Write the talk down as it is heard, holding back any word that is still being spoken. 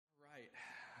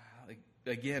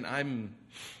again,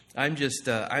 I'm just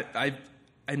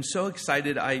I'm so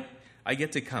excited. I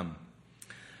get to come.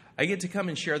 I get to come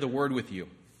and share the word with you.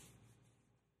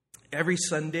 Every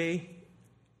Sunday,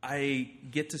 I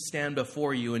get to stand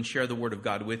before you and share the word of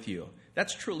God with you.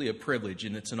 That's truly a privilege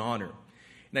and it's an honor.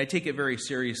 And I take it very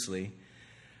seriously.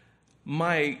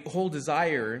 My whole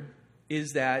desire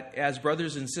is that as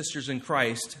brothers and sisters in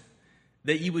Christ,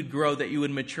 that you would grow, that you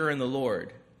would mature in the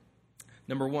Lord.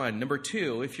 Number one. Number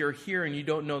two, if you're here and you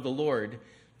don't know the Lord,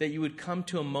 that you would come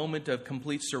to a moment of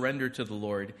complete surrender to the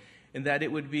Lord, and that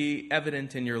it would be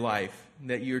evident in your life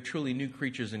that you're truly new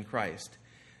creatures in Christ.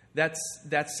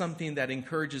 That's something that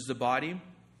encourages the body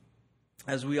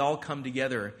as we all come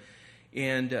together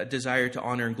and desire to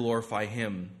honor and glorify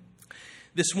Him.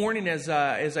 This morning, as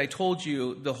I told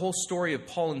you, the whole story of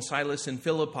Paul and Silas in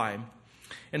Philippi,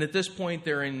 and at this point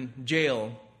they're in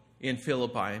jail in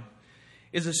Philippi,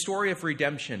 is a story of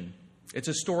redemption. It's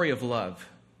a story of love.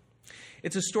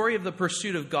 It's a story of the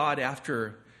pursuit of God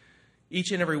after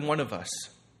each and every one of us.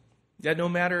 That no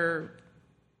matter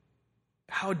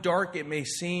how dark it may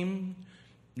seem,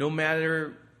 no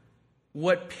matter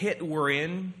what pit we're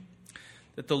in,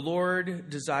 that the Lord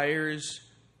desires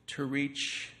to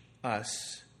reach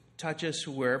us, touch us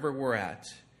wherever we're at,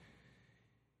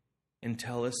 and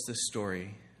tell us the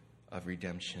story of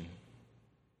redemption.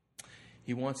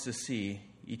 He wants to see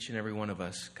each and every one of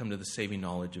us come to the saving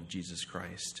knowledge of Jesus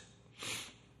Christ.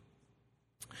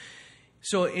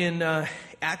 So in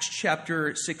Acts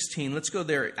chapter 16, let's go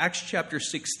there. Acts chapter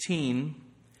 16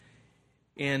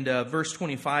 and verse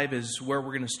 25 is where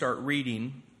we're going to start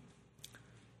reading.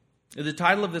 The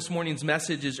title of this morning's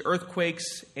message is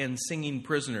Earthquakes and Singing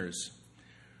Prisoners.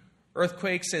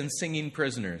 Earthquakes and Singing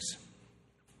Prisoners.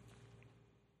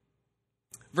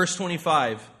 Verse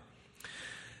 25.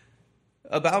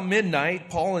 About midnight,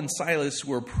 Paul and Silas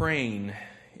were praying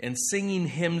and singing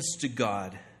hymns to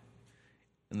God,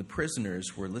 and the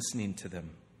prisoners were listening to them.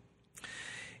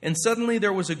 And suddenly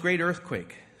there was a great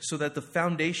earthquake, so that the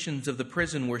foundations of the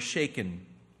prison were shaken.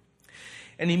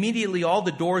 And immediately all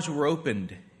the doors were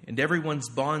opened, and everyone's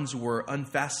bonds were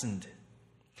unfastened.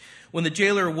 When the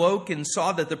jailer woke and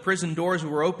saw that the prison doors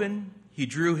were open, he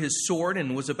drew his sword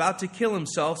and was about to kill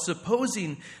himself,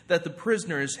 supposing that the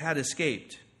prisoners had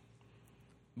escaped.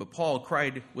 But Paul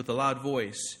cried with a loud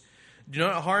voice, "Do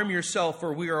not harm yourself,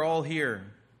 for we are all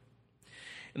here."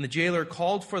 And the jailer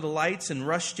called for the lights and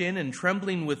rushed in, and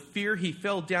trembling with fear, he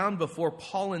fell down before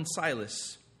Paul and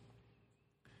Silas.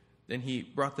 Then he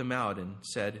brought them out and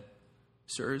said,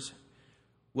 "Sirs,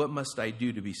 what must I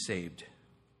do to be saved?"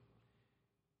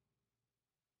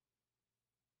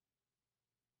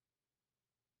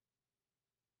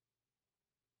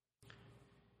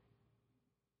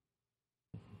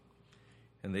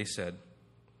 And they said,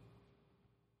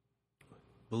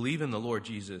 "Believe in the Lord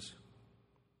Jesus,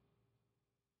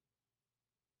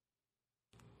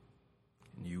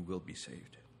 and you will be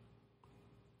saved.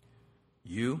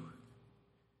 You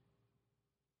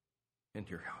and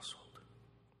your household."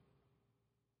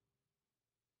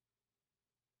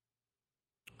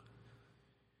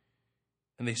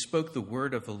 And they spoke the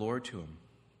word of the Lord to him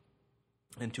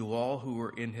and to all who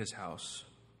were in his house.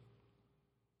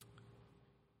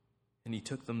 And he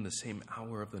took them the same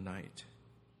hour of the night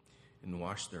and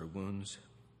washed their wounds.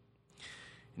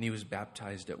 And he was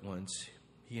baptized at once,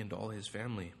 he and all his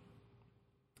family.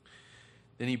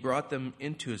 Then he brought them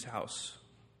into his house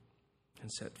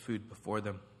and set food before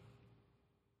them.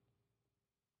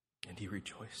 And he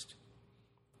rejoiced,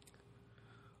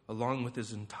 along with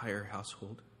his entire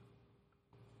household,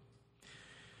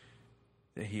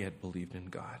 that he had believed in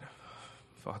God.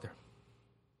 Father,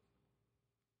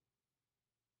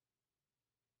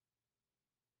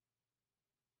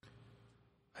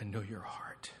 I know your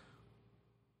heart.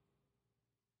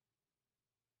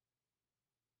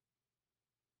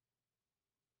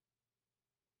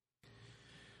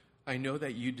 I know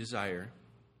that you desire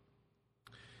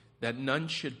that none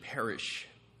should perish,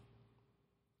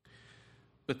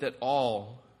 but that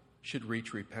all should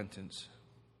reach repentance.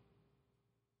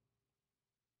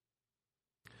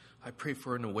 I pray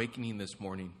for an awakening this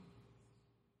morning.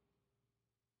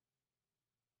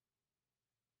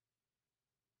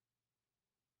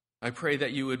 I pray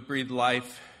that you would breathe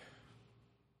life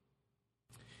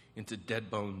into dead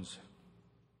bones.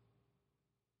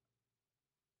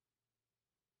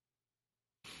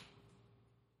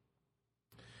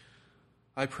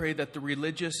 I pray that the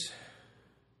religious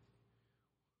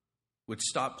would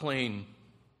stop playing,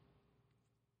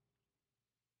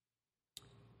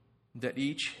 that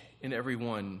each and every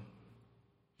one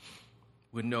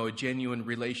would know a genuine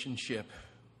relationship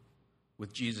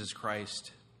with Jesus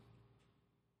Christ,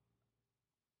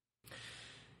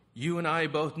 You and I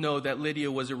both know that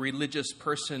Lydia was a religious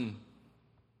person,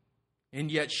 and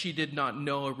yet she did not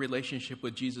know a relationship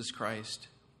with Jesus Christ.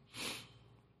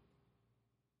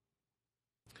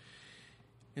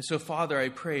 And so, Father, I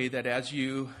pray that as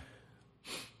you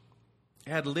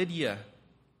had Lydia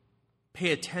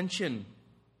pay attention,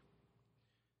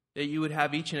 that you would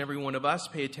have each and every one of us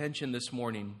pay attention this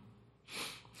morning.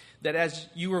 That as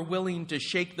you were willing to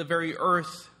shake the very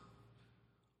earth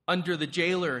under the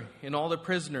jailer and all the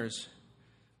prisoners,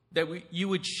 that you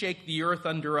would shake the earth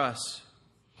under us.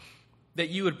 That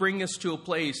you would bring us to a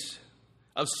place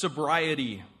of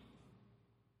sobriety.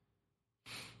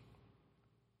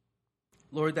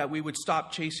 Lord, that we would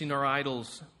stop chasing our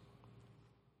idols.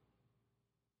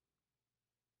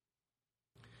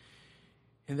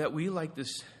 And that we, like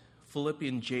this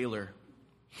Philippian jailer,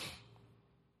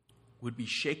 would be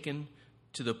shaken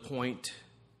to the point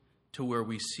to where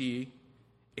we see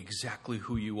exactly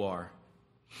who you are.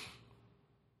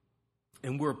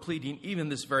 And we're pleading, even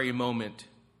this very moment,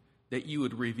 that you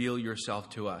would reveal yourself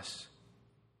to us.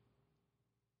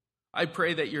 I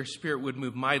pray that your Spirit would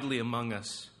move mightily among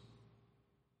us.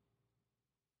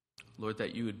 Lord,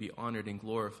 that you would be honored and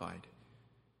glorified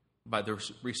by the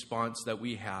response that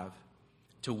we have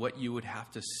to what you would have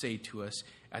to say to us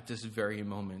at this very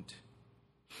moment.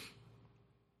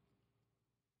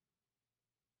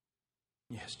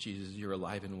 Yes, Jesus, you're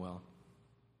alive and well.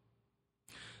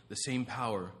 The same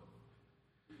power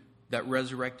that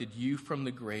resurrected you from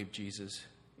the grave, Jesus,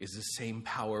 is the same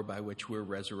power by which we're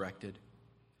resurrected.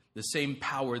 The same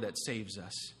power that saves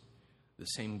us. The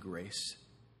same grace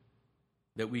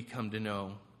that we come to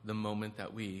know the moment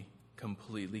that we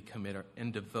completely commit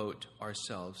and devote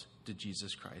ourselves to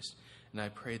Jesus Christ. And I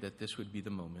pray that this would be the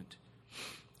moment.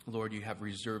 Lord, you have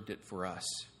reserved it for us.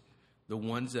 The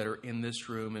ones that are in this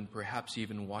room and perhaps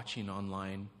even watching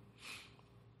online.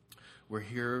 We're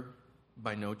here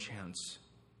by no chance.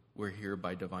 We're here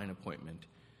by divine appointment.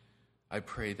 I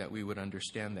pray that we would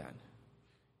understand that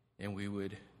and we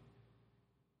would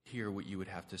hear what you would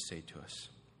have to say to us.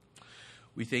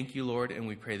 We thank you, Lord, and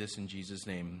we pray this in Jesus'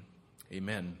 name.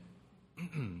 Amen.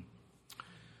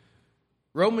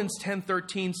 Romans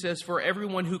 10:13 says, "For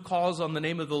everyone who calls on the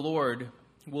name of the Lord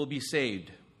will be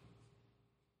saved."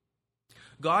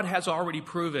 God has already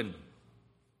proven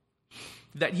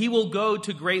that he will go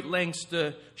to great lengths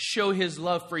to show his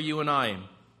love for you and I.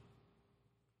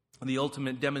 The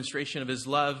ultimate demonstration of his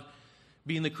love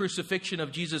being the crucifixion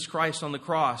of Jesus Christ on the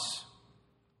cross.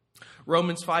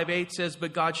 Romans 5:8 says,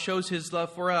 "But God shows his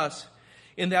love for us,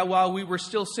 in that while we were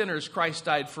still sinners, Christ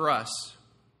died for us."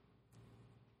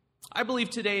 I believe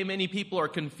today many people are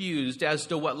confused as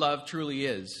to what love truly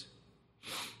is.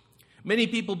 Many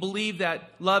people believe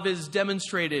that love is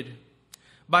demonstrated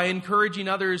by encouraging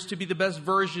others to be the best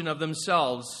version of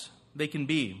themselves they can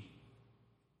be,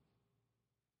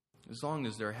 as long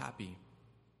as they're happy,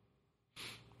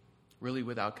 really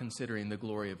without considering the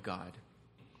glory of God.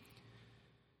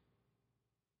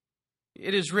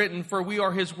 It is written, "For we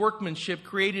are his workmanship,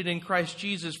 created in Christ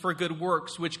Jesus for good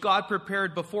works, which God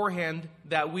prepared beforehand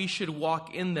that we should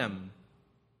walk in them."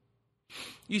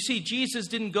 You see, Jesus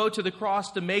didn't go to the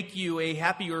cross to make you a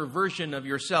happier version of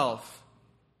yourself.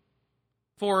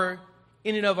 For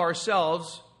in and of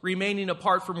ourselves, remaining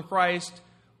apart from Christ,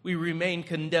 we remain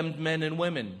condemned men and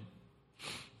women.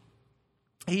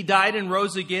 He died and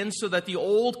rose again so that the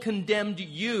old condemned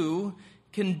you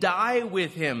can die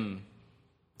with him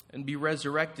and be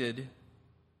resurrected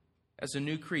as a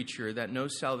new creature that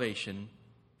knows salvation,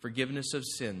 forgiveness of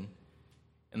sin,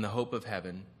 and the hope of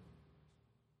heaven,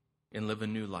 and live a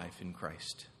new life in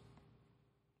Christ.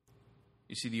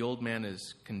 You see, the old man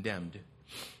is condemned.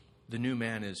 The new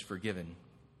man is forgiven.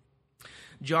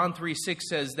 John 3:6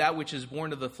 says, "That which is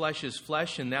born of the flesh is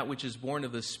flesh, and that which is born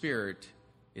of the Spirit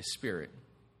is spirit."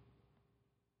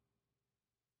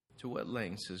 To what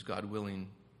lengths is God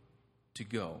willing to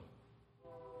go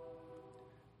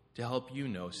to help you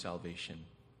know salvation,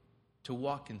 to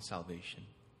walk in salvation,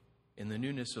 in the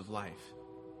newness of life?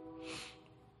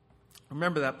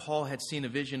 Remember that Paul had seen a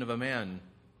vision of a man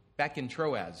back in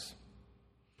Troas,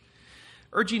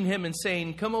 urging him and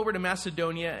saying, "Come over to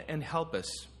Macedonia and help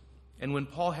us." And when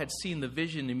Paul had seen the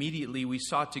vision, immediately we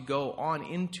sought to go on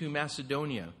into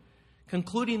Macedonia,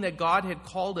 concluding that God had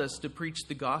called us to preach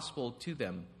the gospel to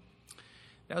them.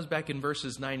 That was back in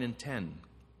verses 9 and 10.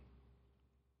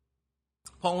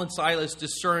 Paul and Silas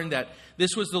discerned that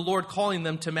this was the Lord calling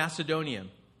them to Macedonia.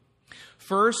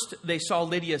 First, they saw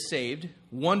Lydia saved.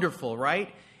 Wonderful,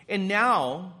 right? And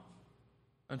now,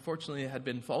 unfortunately, they had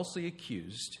been falsely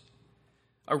accused,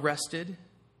 arrested,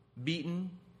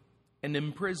 beaten, and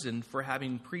imprisoned for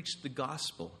having preached the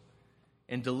gospel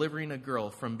and delivering a girl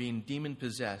from being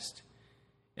demon-possessed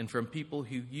and from people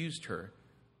who used her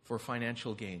for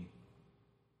financial gain.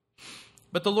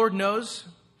 But the Lord knows,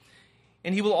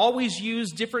 and He will always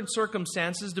use different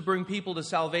circumstances to bring people to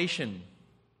salvation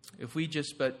if we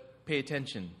just but pay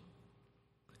attention.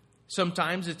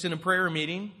 Sometimes it's in a prayer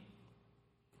meeting,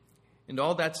 and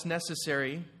all that's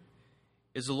necessary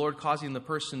is the Lord causing the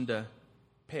person to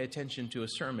pay attention to a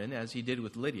sermon, as He did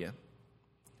with Lydia.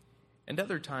 And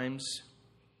other times,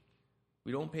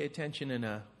 we don't pay attention in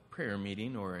a prayer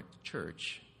meeting or at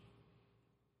church.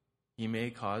 He may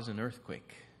cause an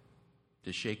earthquake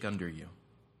to shake under you.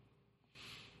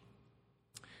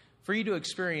 For you to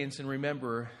experience and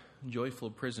remember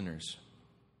joyful prisoners.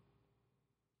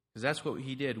 Because that's what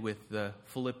He did with the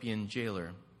Philippian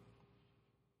jailer.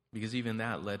 Because even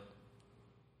that led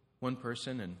one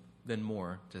person and then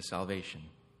more to salvation.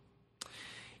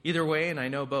 Either way, and I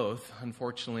know both,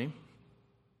 unfortunately,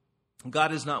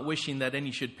 God is not wishing that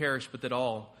any should perish, but that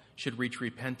all should reach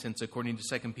repentance, according to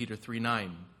 2 Peter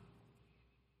 3:9.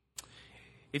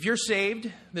 If you're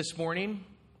saved this morning,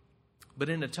 but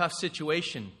in a tough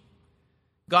situation,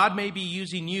 God may be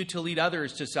using you to lead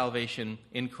others to salvation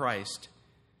in Christ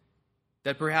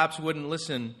that perhaps wouldn't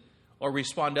listen or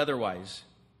respond otherwise.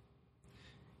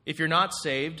 If you're not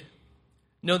saved,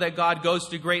 know that God goes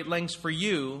to great lengths for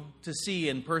you to see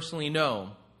and personally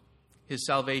know His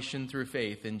salvation through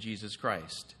faith in Jesus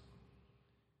Christ,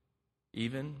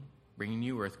 even bringing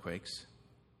you earthquakes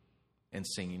and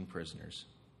singing prisoners.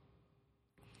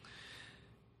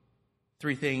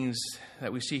 Three things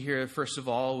that we see here. First of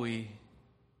all, we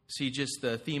see just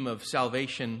the theme of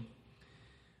salvation.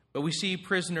 But we see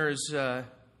prisoners,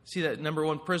 see that number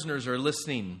one, prisoners are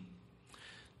listening.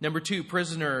 Number two,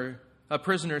 a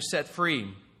prisoner set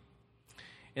free.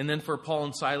 And then for Paul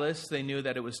and Silas, they knew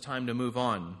that it was time to move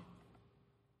on.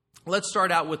 Let's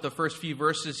start out with the first few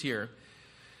verses here.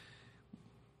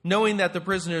 Knowing that the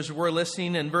prisoners were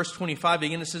listening, in verse 25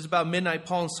 again, it says, about midnight,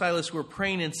 Paul and Silas were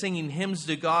praying and singing hymns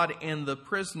to God, and the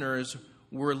prisoners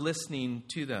were listening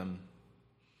to them.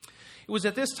 It was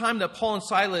at this time that Paul and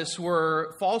Silas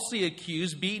were falsely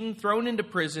accused, beaten, thrown into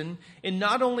prison, and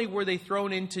not only were they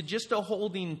thrown into just a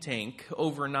holding tank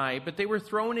overnight, but they were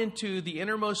thrown into the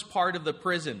innermost part of the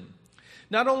prison.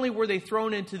 Not only were they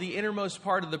thrown into the innermost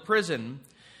part of the prison,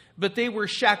 but they were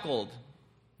shackled.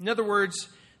 In other words,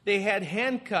 they had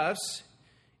handcuffs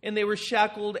and they were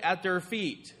shackled at their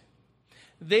feet.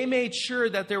 They made sure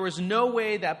that there was no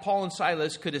way that Paul and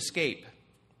Silas could escape.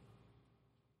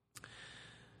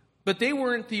 But they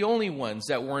weren't the only ones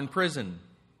that were in prison.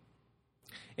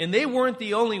 And they weren't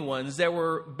the only ones that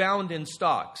were bound in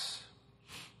stocks.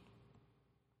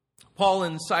 Paul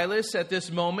and Silas, at this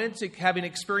moment, having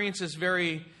experienced this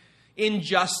very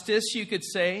injustice, you could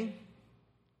say,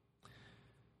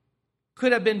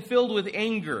 could have been filled with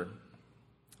anger,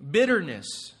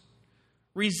 bitterness,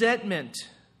 resentment,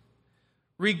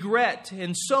 regret,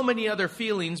 and so many other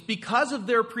feelings because of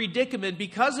their predicament,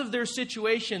 because of their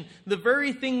situation, the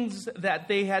very things that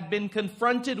they had been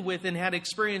confronted with and had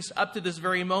experienced up to this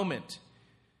very moment.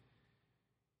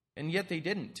 And yet they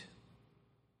didn't.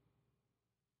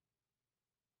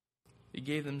 They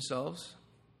gave themselves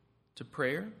to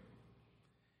prayer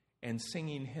and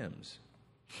singing hymns.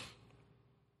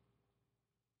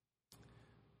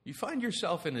 You find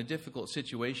yourself in a difficult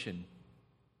situation,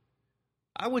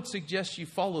 I would suggest you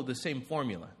follow the same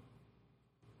formula.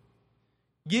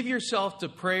 Give yourself to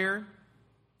prayer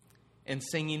and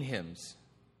singing hymns.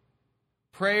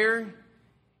 Prayer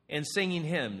and singing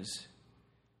hymns.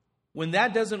 When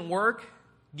that doesn't work,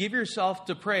 give yourself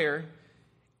to prayer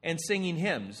and singing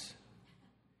hymns.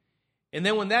 And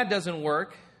then when that doesn't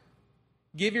work,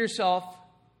 give yourself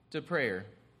to prayer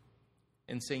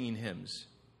and singing hymns.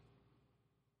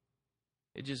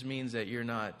 It just means that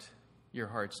your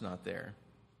heart's not there.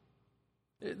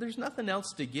 There's nothing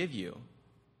else to give you.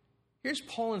 Here's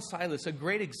Paul and Silas, a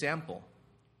great example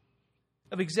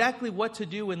of exactly what to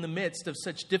do in the midst of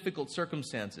such difficult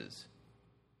circumstances.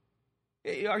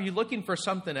 Are you looking for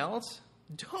something else?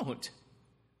 Don't.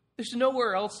 There's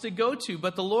nowhere else to go to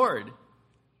but the Lord.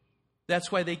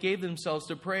 That's why they gave themselves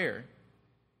to prayer.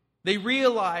 They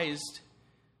realized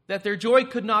that their joy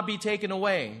could not be taken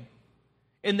away.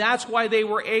 And that's why they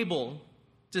were able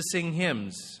to sing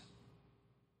hymns.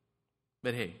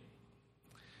 But hey,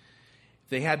 if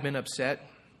they had been upset,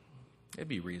 it'd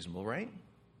be reasonable, right?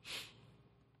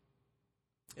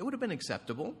 It would have been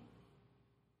acceptable.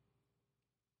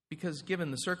 Because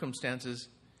given the circumstances,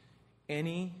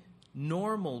 any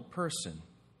normal person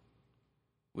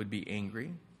would be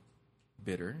angry,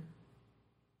 bitter,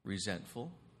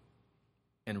 resentful,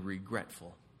 and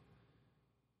regretful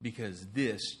Because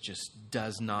this just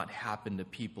does not happen to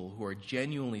people who are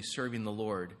genuinely serving the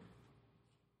Lord.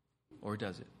 Or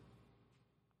does it?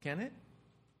 Can it?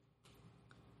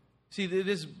 See,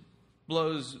 this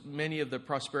blows many of the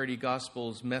prosperity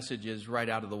gospel's messages right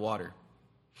out of the water.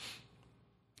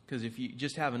 Because if you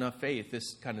just have enough faith,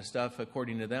 this kind of stuff,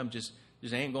 according to them, just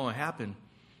ain't going to happen.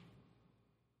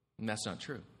 And that's not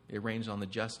true. It rains on the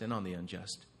just and on the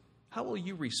unjust. How will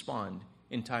you respond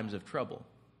in times of trouble?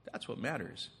 That's what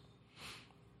matters.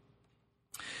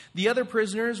 The other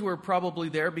prisoners were probably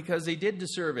there because they did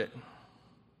deserve it.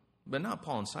 But not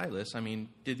Paul and Silas. I mean,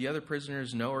 did the other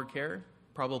prisoners know or care?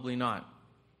 Probably not.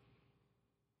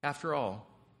 After all,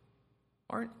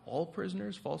 aren't all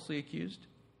prisoners falsely accused?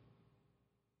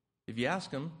 If you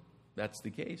ask them, that's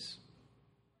the case.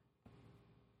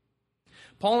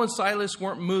 Paul and Silas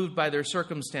weren't moved by their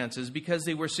circumstances because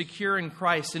they were secure in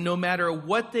Christ, and no matter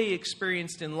what they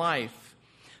experienced in life,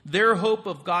 their hope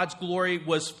of God's glory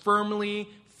was firmly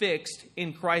fixed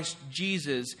in Christ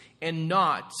Jesus and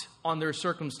not on their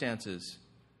circumstances.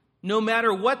 No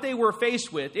matter what they were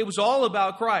faced with, it was all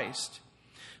about Christ.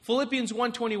 Philippians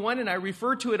 1:21, and I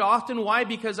refer to it often. Why?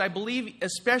 Because I believe,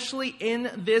 especially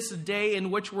in this day in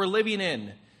which we're living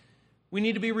in, we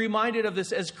need to be reminded of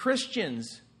this as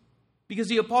Christians. Because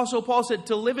the Apostle Paul said,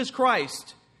 to live is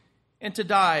Christ, and to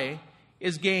die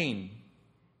is gain.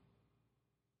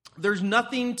 There's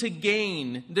nothing to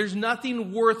gain. There's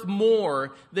nothing worth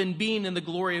more than being in the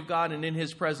glory of God and in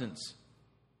His presence.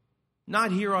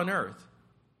 Not here on earth.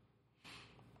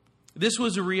 This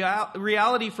was a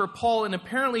reality for Paul, and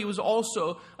apparently it was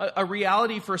also a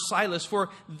reality for Silas, for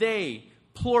they,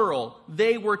 plural,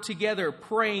 they were together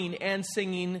praying and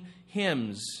singing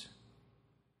hymns.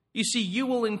 You see, you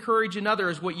will encourage in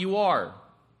others what you are,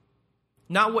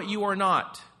 not what you are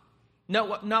not,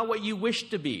 not what you wish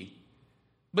to be,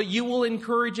 but you will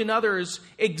encourage in others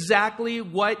exactly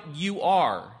what you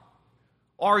are.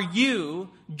 Are you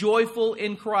joyful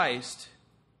in Christ?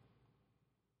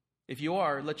 If you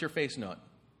are, let your face know it.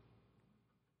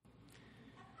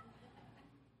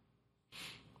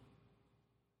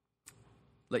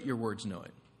 Let your words know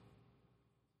it.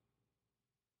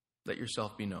 Let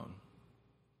yourself be known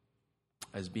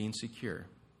as being secure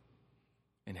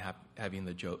and having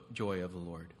the joy of the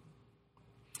Lord.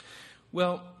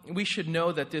 Well, we should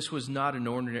know that this was not an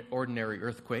ordinary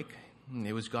earthquake.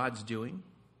 It was God's doing.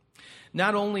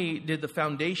 Not only did the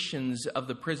foundations of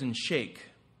the prison shake,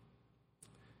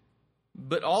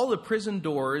 but all the prison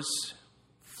doors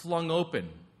flung open.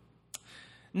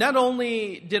 Not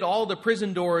only did all the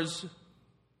prison doors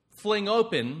fling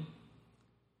open,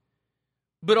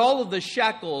 but all of the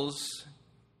shackles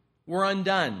were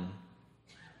undone.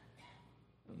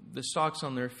 The stocks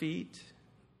on their feet,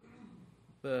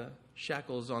 the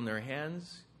shackles on their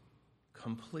hands,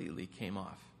 completely came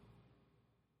off.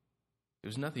 It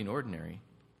was nothing ordinary.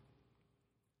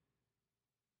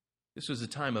 This was a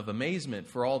time of amazement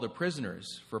for all the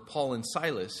prisoners, for Paul and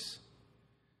Silas,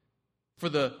 for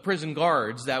the prison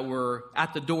guards that were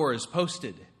at the doors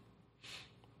posted.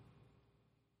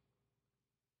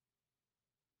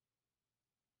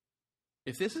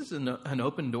 If this is an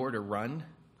open door to run,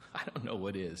 I don't know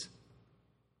what is.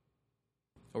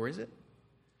 Or is it?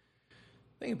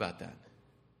 Think about that.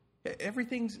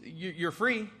 You're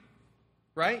free,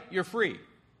 right? You're free.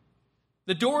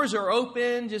 The doors are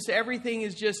open, just everything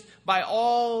is just by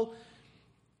all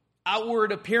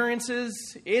outward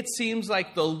appearances. It seems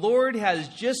like the Lord has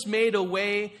just made a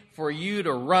way for you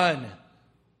to run.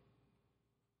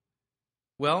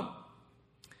 Well,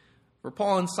 for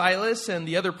Paul and Silas and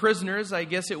the other prisoners, I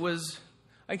guess it was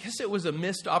a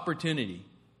missed opportunity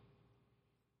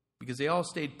because they all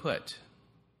stayed put.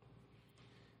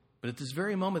 But at this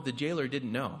very moment, the jailer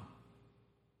didn't know.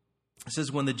 It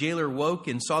says, when the jailer woke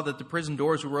and saw that the prison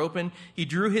doors were open, he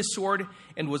drew his sword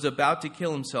and was about to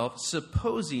kill himself,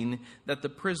 supposing that the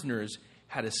prisoners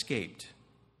had escaped.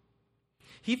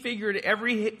 He figured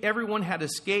everyone had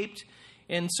escaped,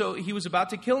 and so he was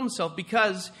about to kill himself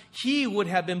because he would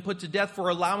have been put to death for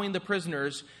allowing the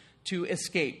prisoners to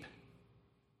escape.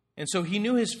 And so he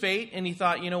knew his fate, and he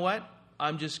thought, you know what?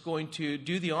 I'm just going to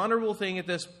do the honorable thing at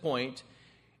this point,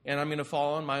 and I'm going to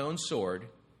fall on my own sword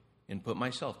and put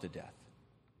myself to death.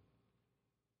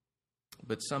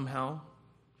 But somehow,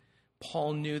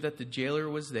 Paul knew that the jailer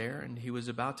was there and he was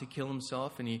about to kill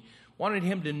himself, and he wanted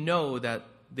him to know that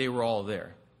they were all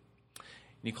there. And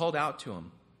he called out to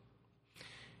him,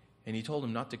 and he told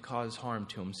him not to cause harm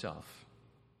to himself.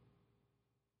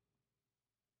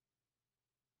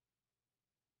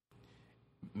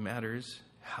 It matters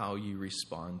how you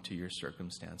respond to your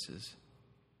circumstances.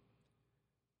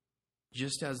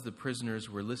 Just as the prisoners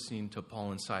were listening to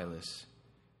Paul and Silas,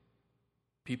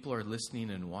 people are listening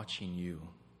and watching you.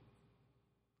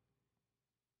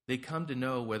 They come to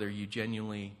know whether you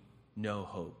genuinely know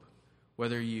hope,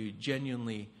 whether you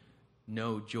genuinely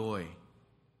know joy,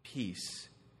 peace,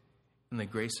 and the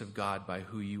grace of God by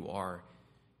who you are,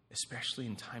 especially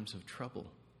in times of trouble.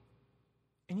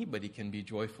 Anybody can be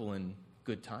joyful in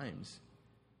good times.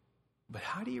 But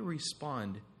how do you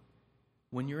respond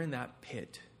when you're in that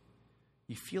pit?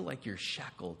 You feel like you're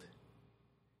shackled.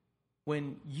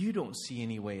 When you don't see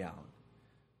any way out.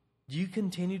 Do you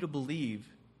continue to believe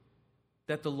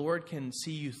that the Lord can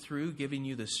see you through, giving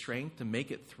you the strength to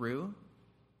make it through?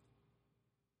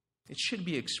 It should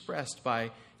be expressed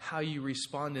by how you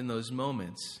respond in those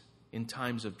moments in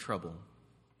times of trouble.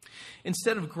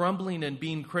 Instead of grumbling and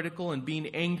being critical and being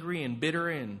angry and bitter,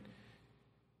 and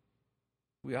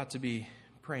we ought to be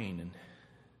praying and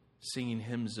singing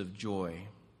hymns of joy,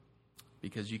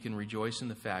 because you can rejoice in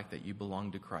the fact that you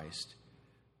belong to Christ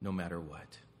no matter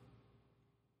what.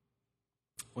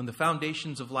 When the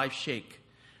foundations of life shake,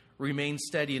 remain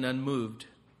steady and unmoved.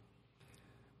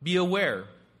 Be aware,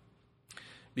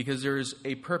 because there is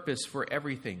a purpose for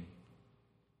everything.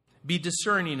 Be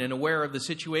discerning and aware of the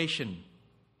situation.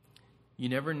 You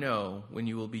never know when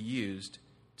you will be used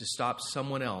to stop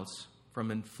someone else from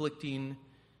inflicting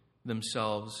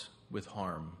themselves with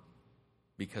harm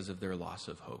because of their loss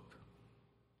of hope.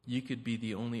 You could be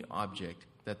the only object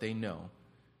that they know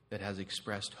that has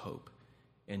expressed hope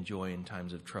and joy in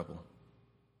times of trouble.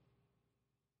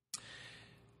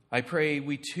 I pray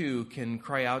we too can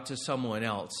cry out to someone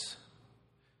else,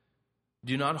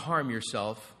 do not harm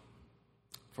yourself,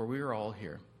 for we are all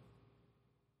here.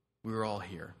 We are all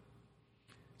here.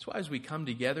 That's why as we come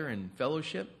together in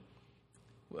fellowship,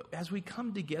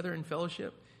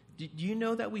 do you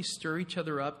know that we stir each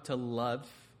other up to love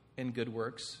and good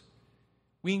works?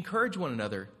 We encourage one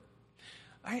another.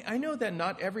 I know that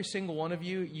not every single one of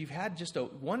you've had just a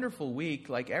wonderful week.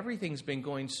 Like everything's been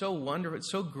going so wonderful,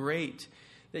 it's so great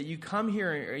that you come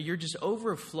here and you're just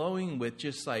overflowing with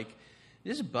just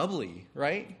bubbly,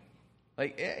 right?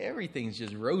 Like everything's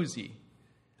just rosy.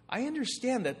 I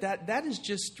understand that is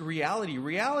just reality.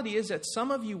 Reality is that some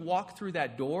of you walk through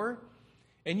that door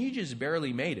and you just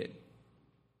barely made it.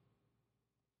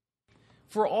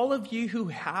 For all of you who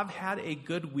have had a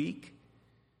good week,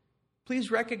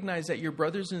 please recognize that your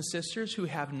brothers and sisters who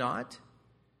have not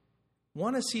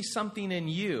want to see something in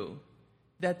you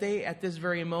that they at this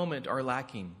very moment are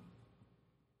lacking.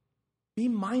 Be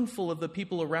mindful of the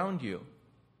people around you.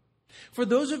 For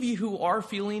those of you who are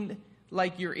feeling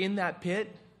like you're in that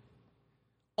pit,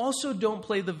 also don't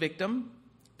play the victim.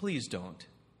 Please don't.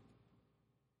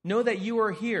 Know that you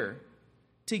are here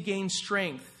to gain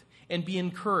strength and be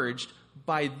encouraged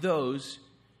by those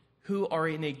who are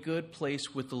in a good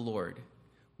place with the Lord.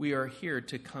 We are here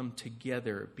to come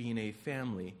together, being a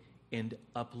family and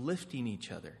uplifting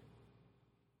each other,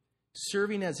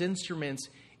 serving as instruments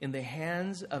in the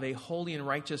hands of a holy and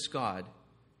righteous God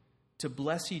to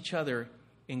bless each other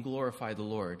and glorify the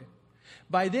Lord.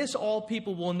 By this, all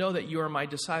people will know that you are my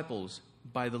disciples,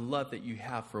 by the love that you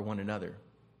have for one another.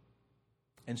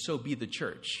 And so be the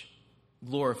church.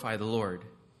 Glorify the Lord.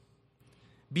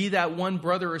 Be that one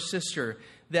brother or sister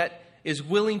that is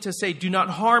willing to say, do not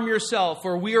harm yourself,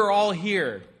 for we are all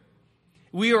here.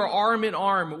 We are arm in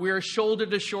arm. We are shoulder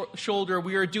to shoulder.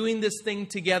 We are doing this thing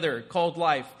together called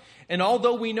life. And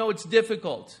although we know it's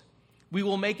difficult, we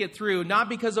will make it through, not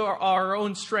because of our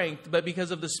own strength, but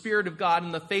because of the Spirit of God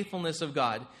and the faithfulness of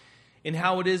God, and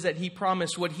how it is that He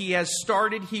promised what He has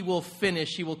started, He will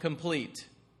finish, He will complete.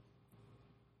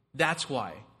 That's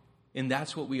why. And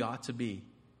that's what we ought to be.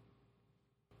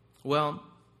 Well,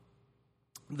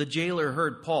 the jailer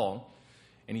heard Paul,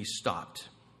 and he stopped.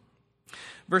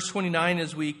 Verse 29,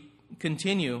 as we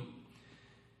continue,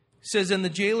 says, and the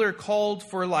jailer called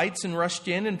for lights and rushed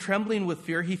in, and trembling with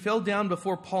fear, he fell down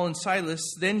before Paul and Silas.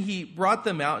 Then he brought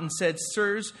them out and said,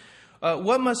 sirs,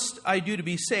 what must I do to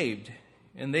be saved?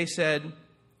 And they said,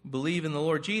 believe in the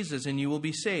Lord Jesus, and you will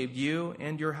be saved, you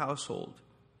and your household.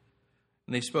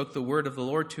 And they spoke the word of the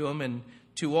Lord to him and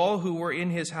to all who were in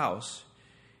his house.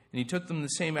 And he took them the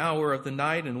same hour of the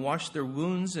night and washed their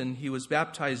wounds, and he was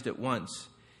baptized at once,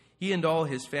 he and all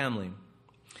his family.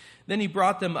 Then he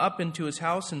brought them up into his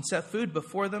house and set food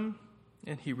before them,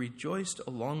 and he rejoiced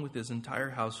along with his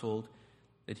entire household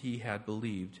that he had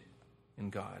believed in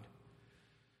God.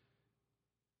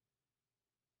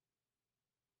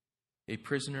 A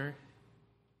prisoner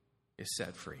is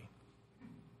set free.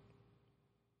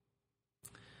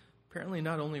 Apparently,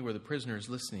 not only were the prisoners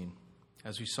listening,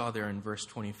 as we saw there in verse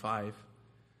 25,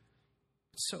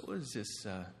 so was this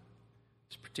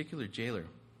This particular jailer,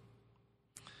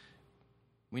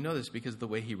 we know this because of the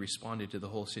way he responded to the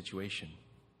whole situation.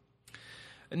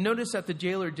 And notice that the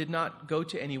jailer did not go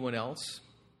to anyone else.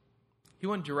 He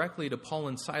went directly to Paul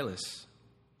and Silas.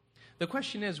 The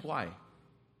question is, why?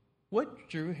 What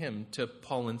drew him to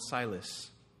Paul and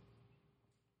Silas?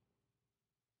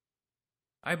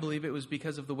 I believe it was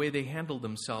because of the way they handled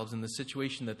themselves in the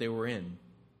situation that they were in.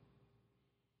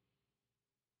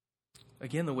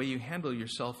 Again, the way you handle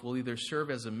yourself will either serve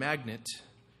as a magnet,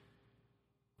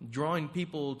 drawing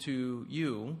people to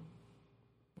you,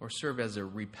 or serve as a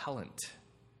repellent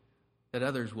that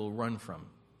others will run from.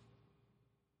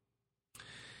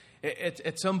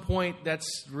 At some point, that's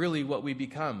really what we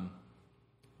become.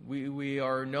 We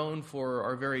are known for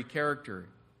our very character.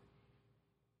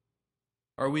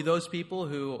 Are we those people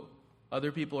who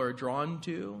other people are drawn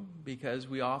to because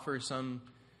we offer some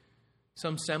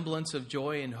semblance of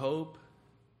joy and hope?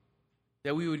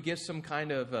 That we would give some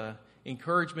kind of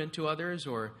encouragement to others,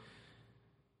 or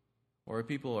are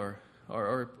people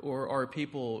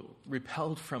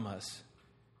repelled from us?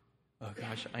 Oh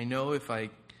gosh, I know if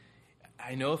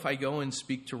I go and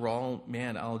speak to Raul,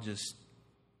 man,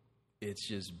 it's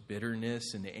just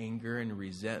bitterness and anger and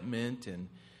resentment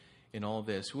and all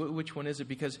this. Which one is it?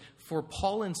 Because for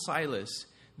Paul and Silas,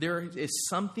 there is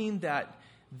something that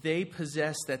they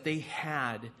possessed, that they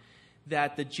had,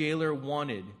 that the jailer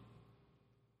wanted.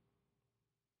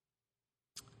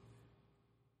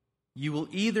 You will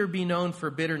either be known for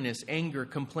bitterness, anger,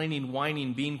 complaining,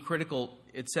 whining, being critical,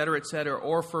 etc.,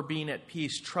 or for being at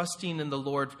peace, trusting in the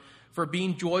Lord, for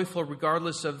being joyful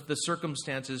regardless of the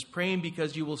circumstances, praying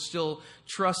because you will still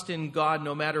trust in God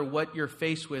no matter what you're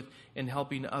faced with, and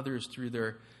helping others through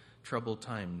their troubled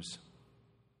times.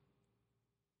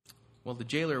 Well, the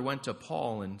jailer went to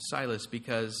Paul and Silas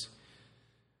because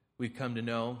we've come to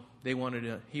know he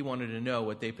wanted to know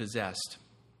what they possessed.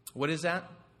 What is that?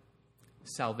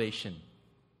 Salvation.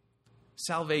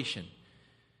 Salvation.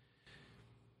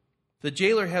 The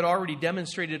jailer had already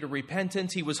demonstrated a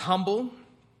repentance. He was humble.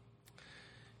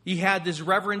 He had this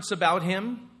reverence about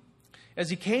him. As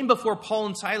he came before Paul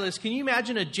and Silas, can you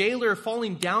imagine a jailer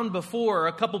falling down before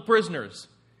a couple prisoners?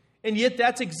 And yet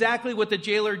that's exactly what the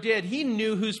jailer did. He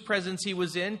knew whose presence he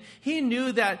was in. He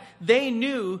knew that they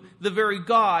knew the very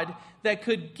God that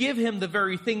could give him the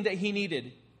very thing that he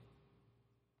needed.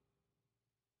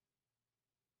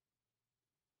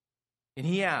 And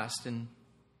he asked, and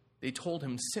they told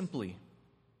him simply.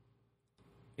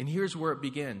 And here's where it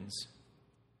begins.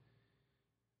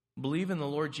 Believe in the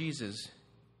Lord Jesus,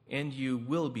 and you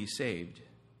will be saved,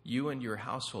 you and your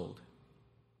household.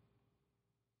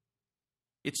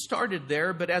 It started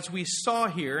there, but as we saw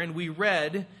here and we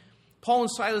read, Paul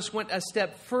and Silas went a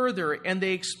step further, and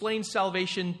they explained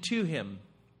salvation to him.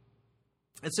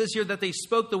 It says here that they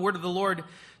spoke the word of the Lord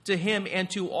to him and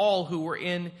to all who were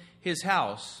in his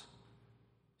house.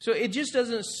 So it just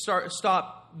doesn't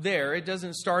stop there. It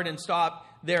doesn't start and stop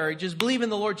there. Just believe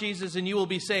in the Lord Jesus and you will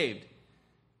be saved.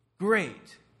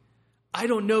 Great. I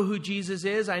don't know who Jesus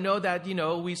is. I know that,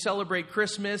 we celebrate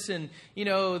Christmas and,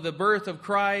 the birth of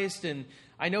Christ. And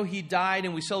I know he died,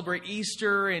 and we celebrate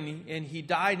Easter, and he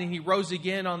died and he rose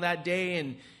again on that day.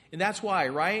 And that's why,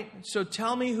 right? So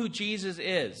tell me who Jesus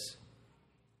is.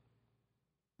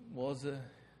 Well,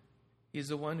 he's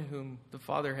the one whom the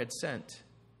Father had sent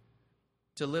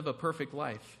to live a perfect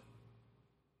life.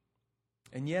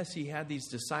 And yes, he had these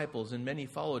disciples, and many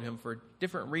followed him for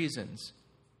different reasons.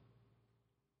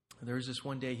 There was this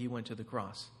one day he went to the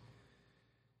cross.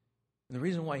 And the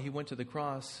reason why he went to the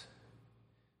cross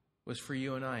was for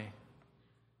you and I.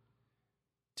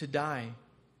 To die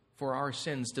for our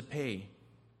sins, to pay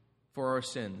for our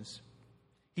sins.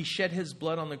 He shed his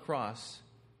blood on the cross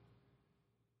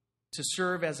to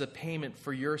serve as a payment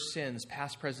for your sins,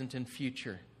 past, present, and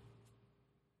future.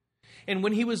 And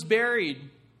when he was buried,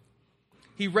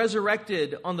 he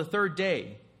resurrected on the third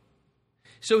day.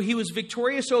 So he was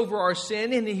victorious over our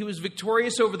sin, and he was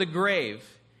victorious over the grave.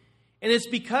 And it's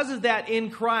because of that in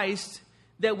Christ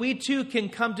that we too can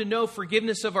come to know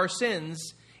forgiveness of our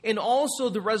sins, and also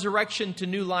the resurrection to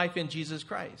new life in Jesus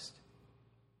Christ.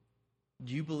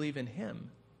 Do you believe in him?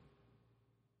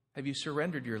 Have you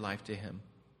surrendered your life to him?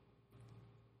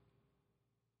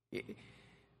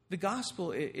 The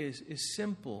gospel is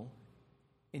simple,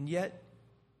 and yet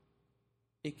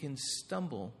it can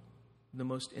stumble the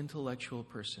most intellectual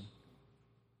person.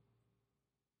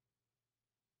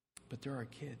 But there are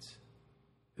kids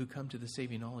who come to the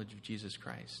saving knowledge of Jesus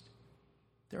Christ.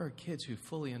 There are kids who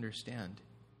fully understand.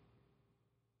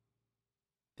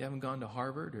 They haven't gone to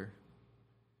Harvard or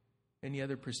any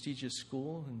other prestigious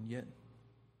school, and yet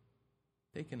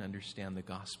they can understand the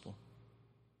gospel.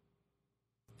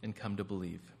 and come to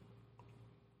believe.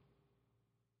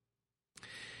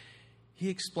 He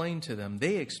explained to them,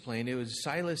 they explained, it was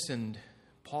Silas and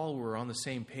Paul were on the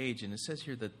same page, and it says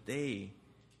here that they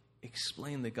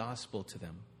explained the gospel to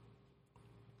them.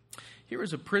 Here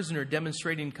is a prisoner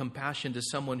demonstrating compassion to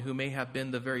someone who may have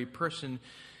been the very person,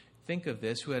 think of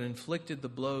this, who had inflicted the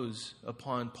blows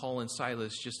upon Paul and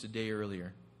Silas just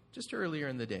earlier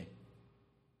in the day.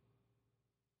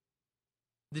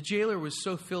 The jailer was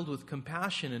so filled with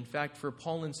compassion, in fact, for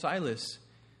Paul and Silas,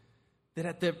 that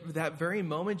at that very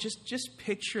moment, just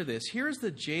picture this. Here's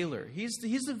the jailer. He's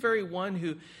the very one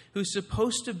who's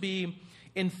supposed to be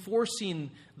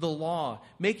enforcing the law,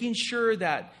 making sure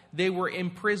that they were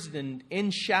imprisoned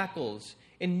in shackles.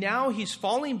 And now he's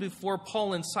falling before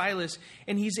Paul and Silas,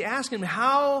 and he's asking them,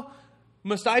 how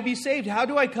must I be saved? How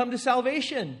do I come to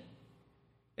salvation?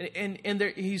 And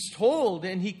he's told,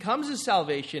 and he comes to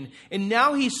salvation. And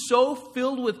now he's so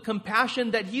filled with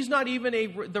compassion that he's not even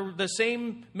the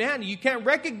same man. You can't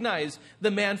recognize the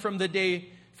man from the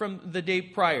day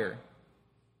prior.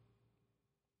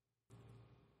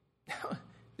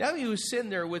 Now he was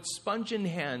sitting there with sponge in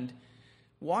hand,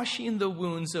 washing the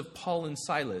wounds of Paul and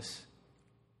Silas.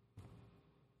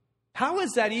 How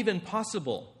is that even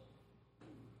possible?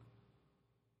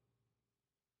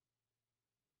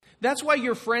 That's why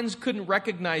your friends couldn't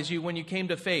recognize you when you came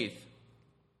to faith.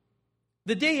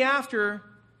 The day after,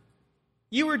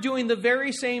 you were doing the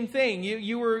very same thing.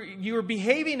 You were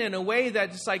behaving in a way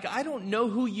that's like, I don't know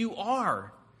who you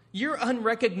are. You're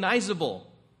unrecognizable.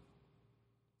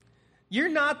 You're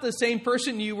not the same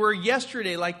person you were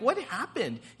yesterday. Like, what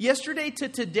happened yesterday to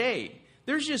today?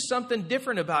 There's just something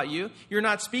different about you. You're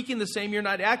not speaking the same. You're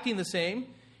not acting the same.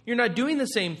 You're not doing the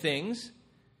same things.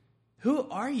 Who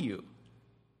are you?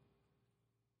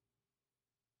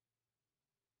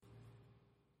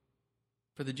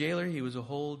 For the jailer, he was a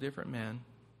whole different man.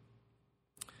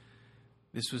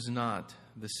 This was not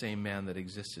the same man that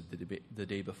existed the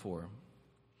day before.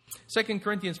 2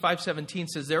 Corinthians 5:17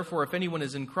 says, therefore, if anyone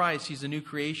is in Christ, he's a new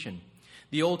creation.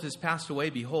 The old has passed away.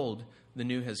 Behold, the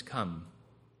new has come.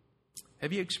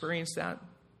 Have you experienced that?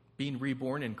 Being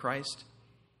reborn in Christ?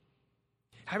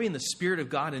 Having the Spirit of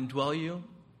God indwell you?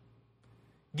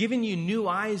 Giving you new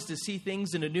eyes to see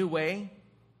things in a new way?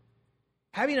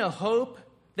 Having a hope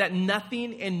that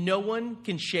nothing and no one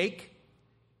can shake?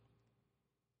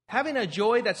 Having a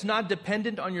joy that's not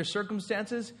dependent on your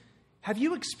circumstances? Have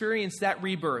you experienced that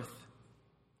rebirth?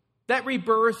 That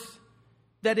rebirth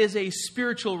that is a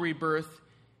spiritual rebirth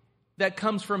that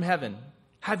comes from heaven.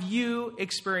 Have you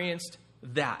experienced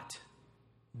that?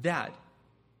 That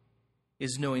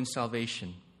is knowing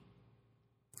salvation.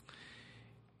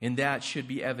 And that should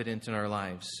be evident in our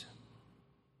lives.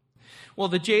 Well,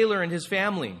 the jailer and his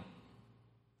family,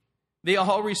 they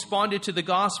all responded to the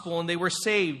gospel and they were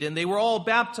saved and they were all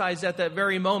baptized at that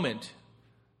very moment.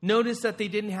 Notice that they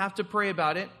didn't have to pray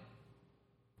about it.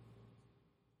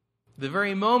 The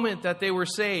very moment that they were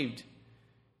saved,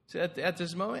 so at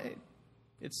this moment,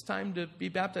 it's time to be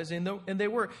baptized. And they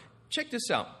were. Check this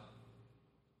out.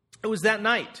 It was that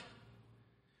night.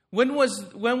 When was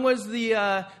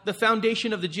the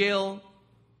foundation of the jail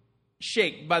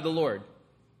shaken by the Lord?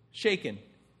 Shaken.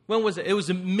 When was it? It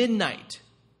was midnight.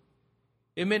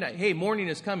 At midnight. Hey, morning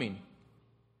is coming.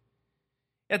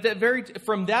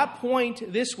 From that point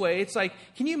this way, it's like,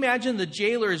 can you imagine the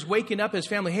jailer is waking up his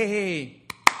family? Hey.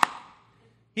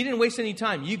 He didn't waste any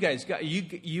time. You guys,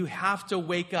 you have to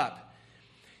wake up.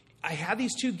 I have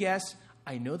these two guests.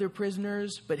 I know they're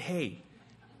prisoners, but hey,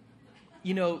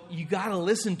 you got to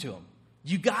listen to them.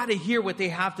 You got to hear what they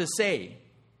have to say.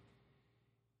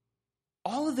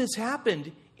 All of this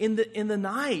happened in the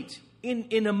night,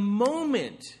 in a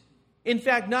moment. In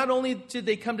fact, not only did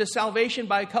they come to salvation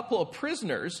by a couple of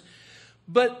prisoners,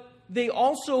 but they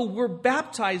also were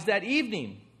baptized that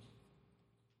evening.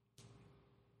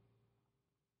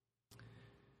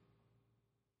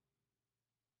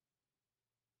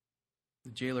 The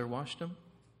jailer washed them.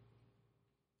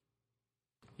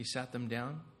 He sat them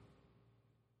down.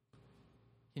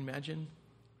 Can you imagine?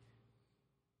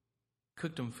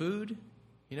 Cooked them food.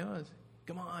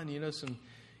 Come on,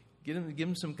 give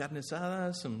them some carne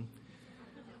asada, some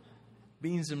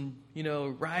beans, some,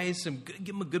 rice, give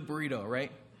them a good burrito,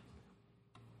 right?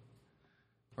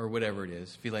 Or whatever it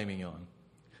is, filet mignon.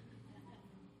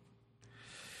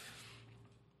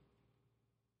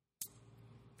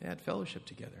 They had fellowship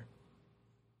together.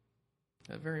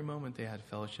 That very moment they had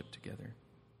fellowship together.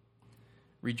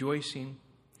 Rejoicing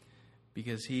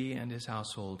because he and his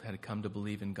household had come to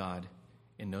believe in God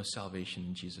and know salvation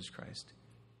in Jesus Christ.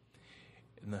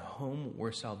 In the home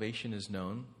where salvation is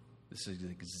known, this is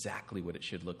exactly what it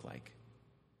should look like.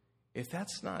 If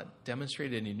that's not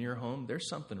demonstrated in your home, there's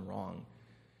something wrong.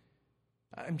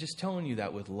 I'm just telling you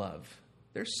that with love.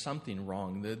 There's something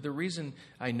wrong. The reason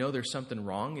I know there's something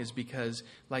wrong is because,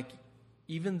 like,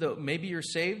 even though maybe you're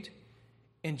saved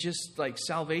and just like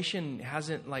salvation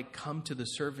hasn't like come to the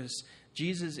surface,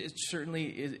 Jesus certainly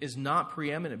is not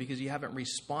preeminent because you haven't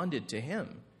responded to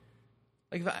him.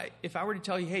 Like if I were to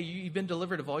tell you, hey, you've been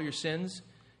delivered of all your sins,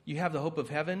 you have the hope of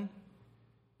heaven.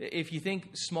 If you think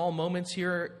small moments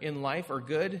here in life are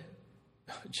good,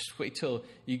 just wait till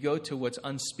you go to what's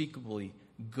unspeakably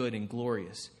good and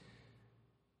glorious.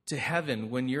 To heaven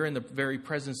when you're in the very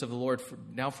presence of the Lord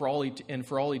for all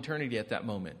eternity at that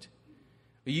moment.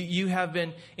 You have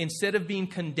been, instead of being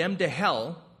condemned to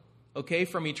hell, okay,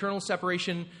 from eternal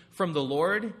separation from the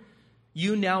Lord,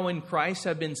 you now in Christ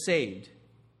have been saved.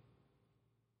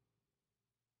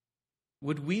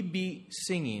 Would we be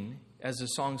singing, as the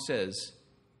song says,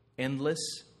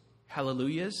 endless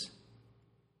hallelujahs?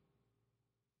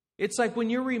 It's like when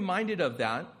you're reminded of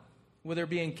that, whether it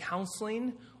be in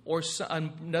counseling or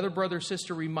another brother or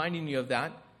sister reminding you of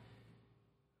that,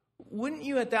 wouldn't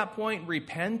you at that point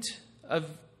repent of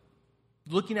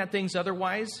looking at things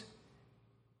otherwise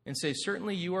and say,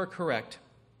 certainly you are correct.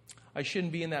 I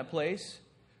shouldn't be in that place.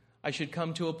 I should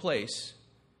come to a place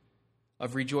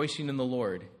of rejoicing in the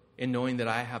Lord and knowing that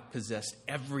I have possessed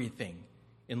everything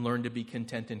and learned to be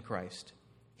content in Christ.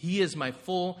 He is my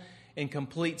full and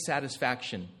complete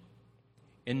satisfaction,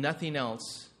 and nothing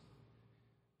else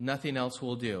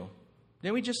will do.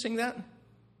 Didn't we just sing that?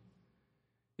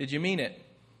 Did you mean it?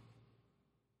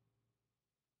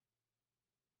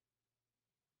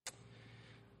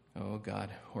 Oh, God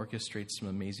orchestrates some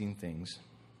amazing things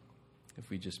if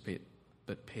we just pay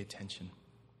attention.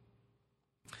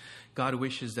 God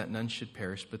wishes that none should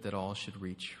perish, but that all should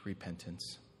reach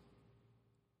repentance.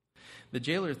 The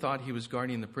jailer thought he was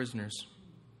guarding the prisoners,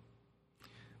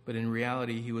 but in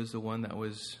reality, he was the one that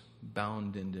was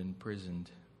bound and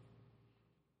imprisoned.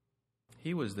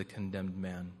 He was the condemned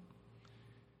man,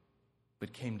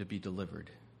 but came to be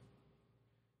delivered.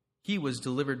 He was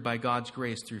delivered by God's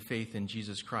grace through faith in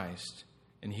Jesus Christ,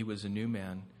 and he was a new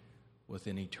man with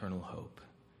an eternal hope,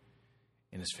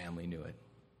 and his family knew it.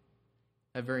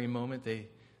 That very moment, they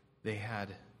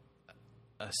had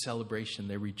a celebration.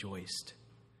 They rejoiced.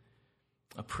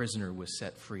 A prisoner was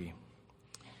set free,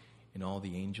 and all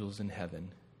the angels in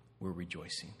heaven were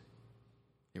rejoicing.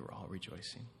 They were all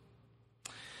rejoicing.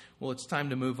 Well, it's time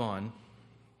to move on.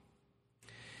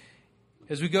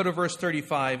 As we go to verse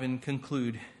 35 and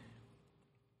conclude.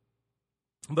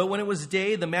 But when it was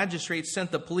day, the magistrates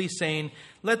sent the police, saying,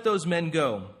 "Let those men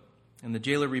go." And the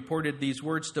jailer reported these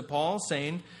words to Paul,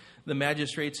 saying, "The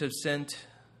magistrates have sent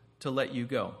to let you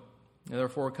go.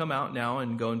 Therefore, come out now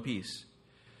and go in peace."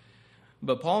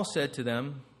 But Paul said to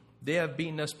them, "They have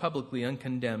beaten us publicly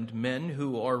uncondemned, men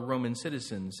who are Roman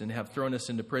citizens, and have thrown us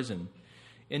into prison.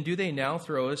 And do they now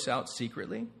throw us out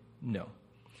secretly? No.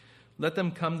 Let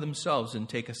them come themselves and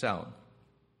take us out."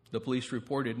 The police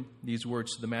reported these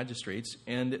words to the magistrates,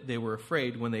 and they were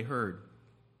afraid when they heard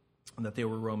that they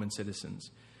were Roman citizens.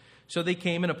 So they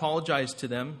came and apologized to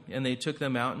them, and they took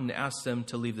them out and asked them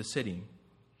to leave the city.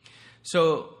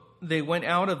 So they went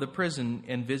out of the prison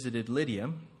and visited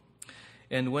Lydia,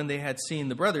 and when they had seen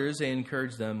the brothers, they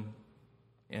encouraged them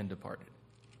and departed.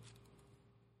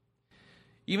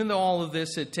 Even though all of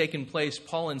this had taken place,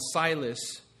 Paul and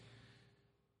Silas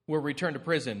were returned to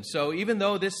prison. So even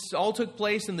though this all took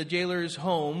place in the jailer's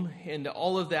home and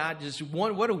all of that,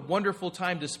 what a wonderful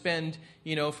time to spend,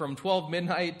 from 12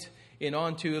 midnight and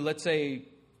on to, let's say,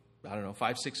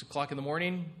 5, 6 o'clock in the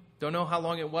morning. Don't know how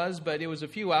long it was, but it was a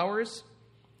few hours.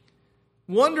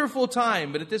 Wonderful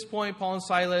time. But at this point, Paul and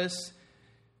Silas,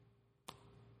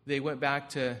 they went back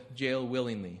to jail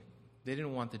willingly. They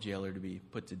didn't want the jailer to be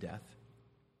put to death.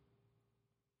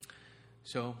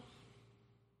 So,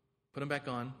 put them back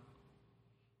on.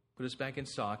 Put us back in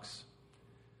stocks.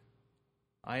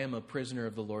 I am a prisoner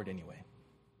of the Lord anyway.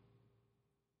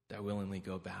 I willingly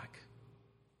go back.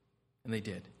 And they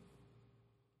did.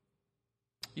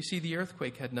 You see, the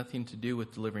earthquake had nothing to do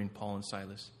with delivering Paul and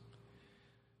Silas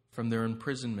from their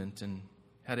imprisonment, and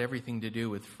had everything to do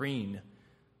with freeing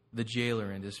the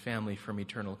jailer and his family from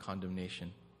eternal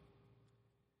condemnation.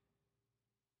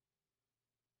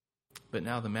 But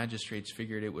now the magistrates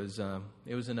figured it was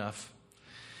enough.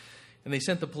 And they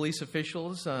sent the police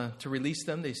officials to release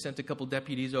them. They sent a couple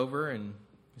deputies over and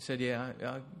said,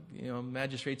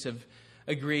 magistrates have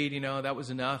agreed, that was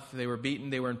enough. They were beaten,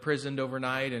 they were imprisoned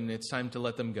overnight, and it's time to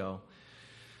let them go.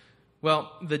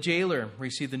 Well, the jailer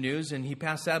received the news, and he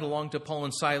passed that along to Paul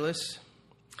and Silas.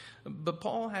 But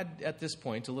Paul had, at this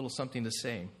point, a little something to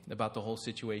say about the whole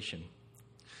situation.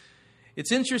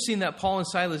 It's interesting that Paul and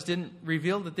Silas didn't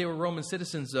reveal that they were Roman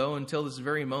citizens, though, until this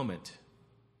very moment.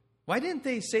 Why didn't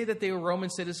they say that they were Roman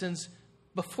citizens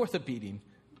before the beating?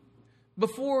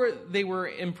 Before they were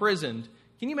imprisoned?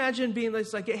 Can you imagine being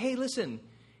like, hey, listen,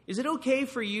 is it okay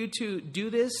for you to do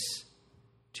this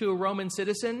to a Roman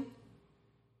citizen?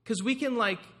 Because we can,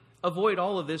 avoid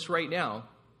all of this right now.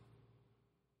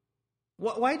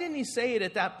 Why didn't he say it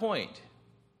at that point?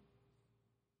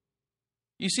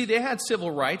 You see, they had civil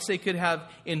rights they could have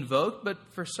invoked, but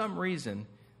for some reason,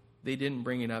 they didn't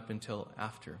bring it up until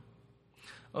after.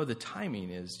 Oh, the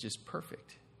timing is just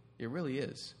perfect. It really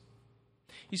is.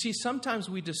 You see, sometimes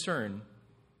we discern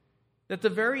that the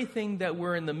very thing that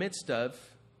we're in the midst of,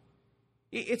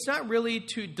 it's not really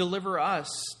to deliver us,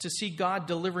 to see God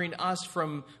delivering us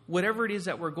from whatever it is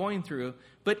that we're going through,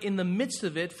 but in the midst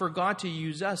of it, for God to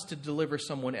use us to deliver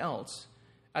someone else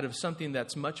out of something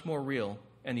that's much more real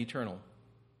and eternal.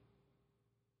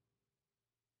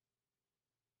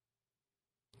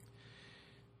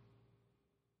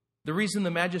 The reason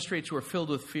the magistrates were filled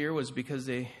with fear was because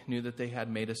they knew that they had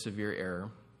made a severe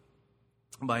error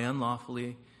by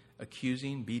unlawfully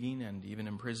accusing, beating, and even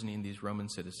imprisoning these Roman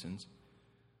citizens.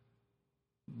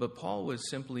 But Paul was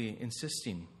simply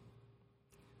insisting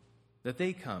that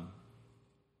they come,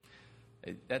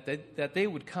 that they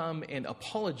would come and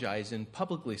apologize and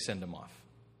publicly send them off.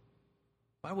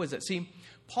 Why was that? See,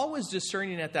 Paul was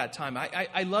discerning at that time.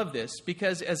 I love this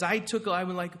because as I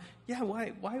was like, yeah,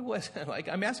 why was it?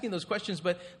 I'm asking those questions,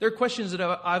 but they're questions that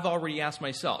I've already asked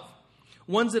myself.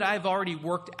 Ones that I've already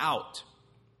worked out.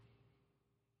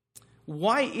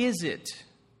 Why is it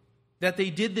that they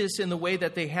did this in the way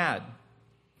that they had?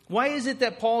 Why is it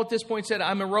that Paul at this point said,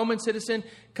 I'm a Roman citizen,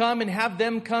 come and have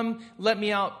them come let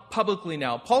me out publicly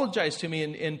now. Apologize to me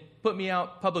and put me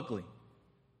out publicly.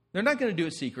 They're not going to do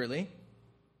it secretly.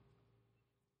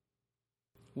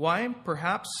 Why?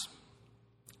 Perhaps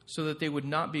so that they would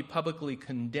not be publicly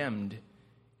condemned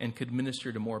and could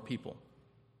minister to more people.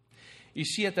 You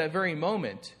see, at that very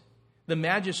moment, the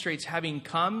magistrates having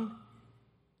come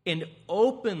and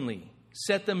openly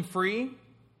set them free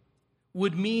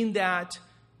would mean that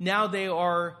now they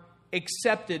are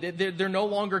accepted. They're no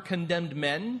longer condemned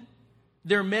men.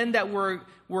 They're men that were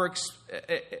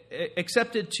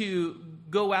accepted to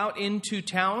go out into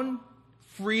town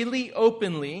freely,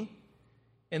 openly,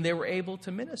 and they were able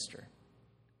to minister.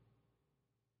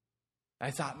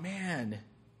 I thought, man,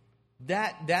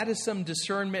 that is some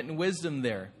discernment and wisdom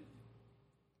there.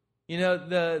 You know,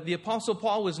 the Apostle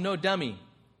Paul was no dummy.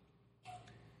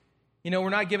 You know, we're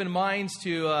not given minds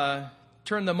to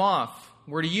turn them off.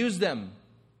 We're to use them.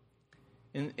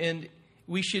 And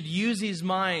we should use these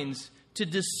minds to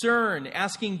discern,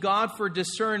 asking God for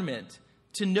discernment,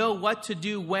 to know what to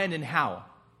do, when, and how.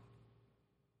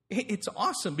 It's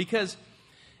awesome because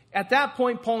at that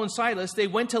point, Paul and Silas, they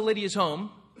went to Lydia's home.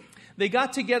 They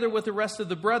got together with the rest of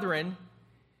the brethren,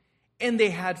 and they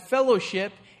had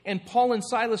fellowship, and Paul and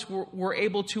Silas were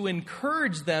able to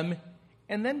encourage them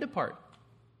and then depart.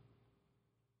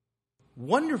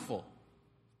 Wonderful.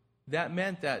 That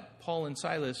meant that Paul and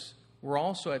Silas were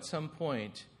also at some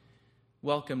point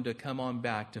welcome to come on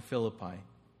back to Philippi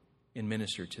and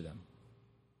minister to them.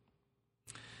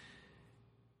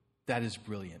 That is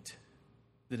brilliant.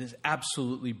 That is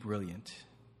absolutely brilliant.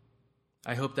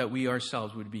 I hope that we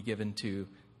ourselves would be given to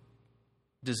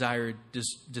desired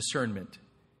discernment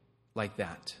like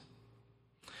that.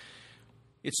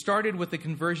 It started with the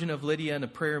conversion of Lydia in a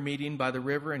prayer meeting by the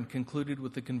river and concluded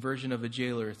with the conversion of a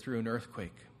jailer through an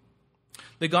earthquake.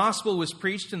 The gospel was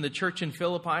preached and the church in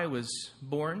Philippi was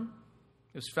born.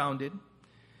 It was founded.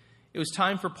 It was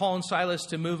time for Paul and Silas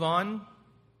to move on.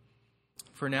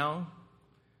 For now,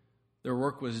 their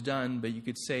work was done, but you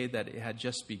could say that it had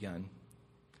just begun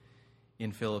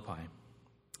in Philippi.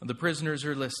 The prisoners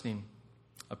are listening.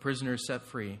 A prisoner is set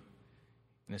free,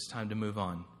 and it's time to move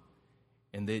on.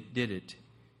 And they did it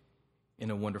in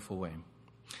a wonderful way.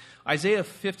 Isaiah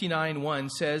 59:1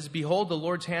 says, "Behold, the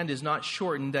Lord's hand is not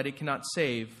shortened that it cannot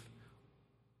save,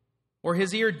 or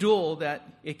his ear dull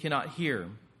that it cannot hear.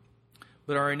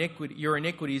 But your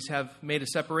iniquities have made a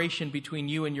separation between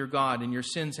you and your God, and your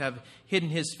sins have hidden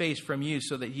his face from you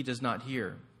so that he does not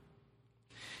hear."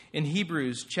 In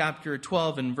Hebrews chapter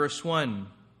 12 and verse 1,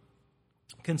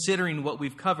 considering what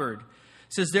we've covered,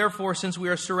 it says, "Therefore, since we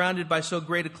are surrounded by so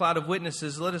great a cloud of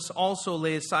witnesses, let us also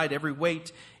lay aside every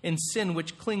weight and sin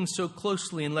which clings so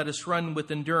closely, and let us run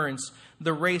with endurance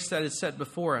the race that is set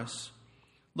before us,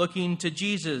 looking to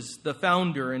Jesus, the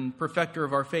founder and perfecter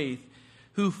of our faith,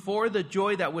 who for the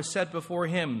joy that was set before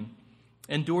him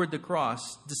endured the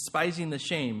cross, despising the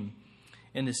shame,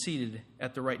 and is seated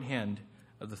at the right hand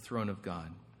of the throne of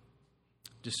God.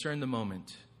 Discern the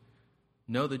moment.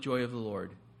 Know the joy of the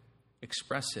Lord.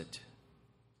 Express it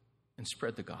and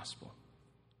spread the gospel.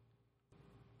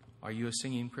 Are you a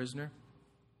singing prisoner?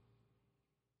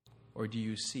 Or do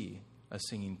you see a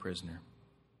singing prisoner?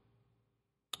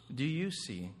 Do you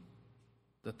see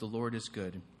that the Lord is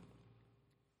good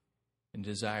and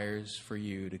desires for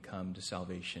you to come to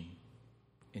salvation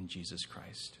in Jesus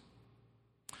Christ?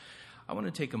 I want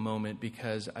to take a moment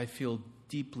because I feel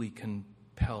deeply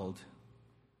compelled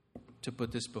to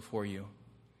put this before you.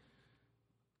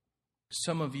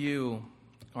 Some of you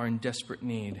are in desperate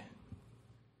need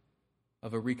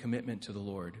of a recommitment to the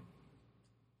Lord.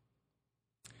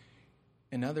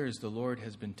 And others, the Lord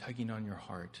has been tugging on your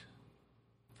heart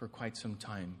for quite some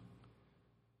time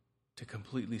to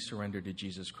completely surrender to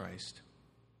Jesus Christ.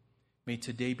 May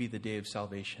today be the day of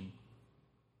salvation.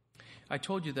 I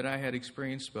told you that I had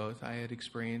experienced both. I had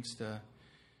experienced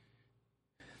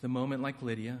the moment like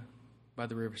Lydia by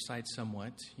the riverside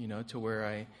somewhat, to where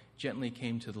I gently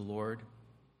came to the Lord.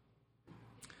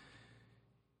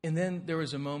 And then there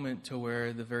was a moment to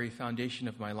where the very foundation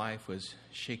of my life was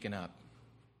shaken up.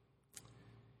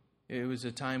 It was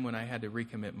a time when I had to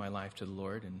recommit my life to the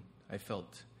Lord, and I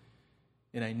felt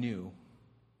and I knew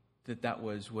that that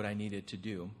was what I needed to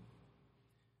do.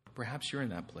 Perhaps you're in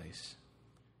that place.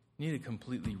 You need to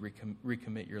completely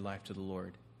recommit your life to the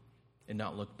Lord and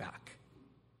not look back.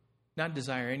 Not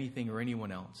desire anything or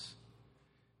anyone else.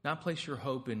 Not place your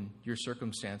hope in your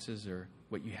circumstances or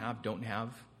what you have, don't have,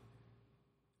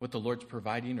 what the Lord's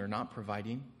providing or not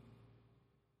providing.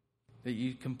 That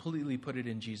you completely put it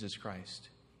in Jesus Christ.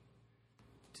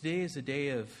 Today is a day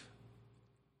of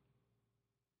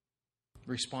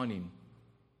responding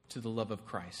to the love of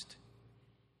Christ.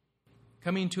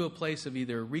 Coming to a place of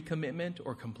either recommitment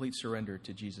or complete surrender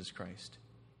to Jesus Christ.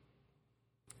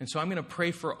 And so I'm going to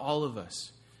pray for all of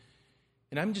us.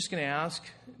 And I'm just going to ask,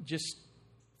 just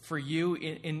for you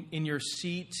in your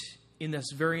seat in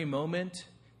this very moment,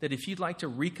 that if you'd like to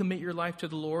recommit your life to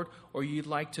the Lord, or you'd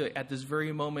like to, at this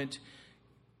very moment,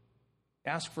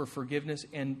 ask for forgiveness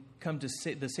and come to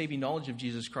the saving knowledge of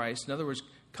Jesus Christ, in other words,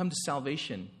 come to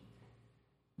salvation,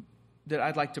 that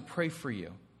I'd like to pray for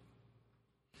you.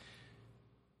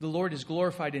 The Lord is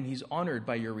glorified and He's honored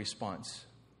by your response.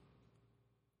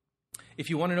 If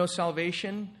you want to know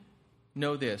salvation,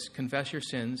 know this: confess your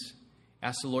sins,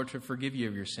 ask the Lord to forgive you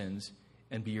of your sins,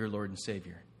 and be your Lord and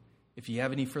Savior. If you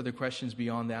have any further questions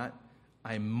beyond that,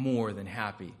 I'm more than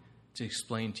happy to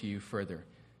explain to you further,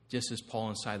 just as Paul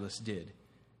and Silas did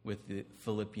with the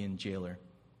Philippian jailer.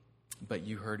 But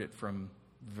you heard it from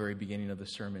the very beginning of the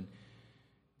sermon.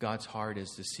 God's heart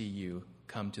is to see you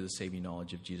come to the saving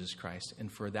knowledge of Jesus Christ,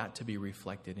 and for that to be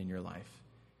reflected in your life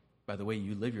by the way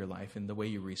you live your life and the way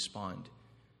you respond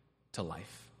to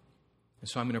life. And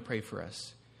so I'm going to pray for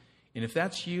us. And if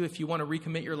that's you, if you want to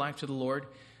recommit your life to the Lord,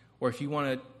 or if you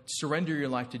want to surrender your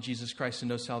life to Jesus Christ and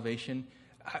know salvation,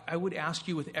 I would ask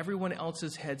you, with everyone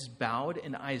else's heads bowed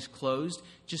and eyes closed,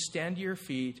 just stand to your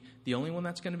feet. The only one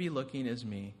that's going to be looking is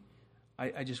me.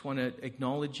 I just want to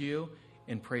acknowledge you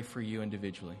and pray for you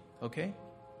individually. Okay?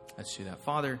 Let's do that.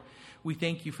 Father, we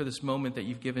thank you for this moment that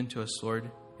you've given to us, Lord,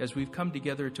 as we've come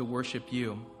together to worship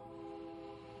you.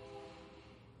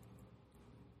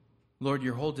 Lord,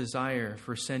 your whole desire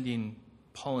for sending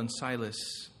Paul and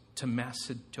Silas to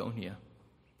Macedonia,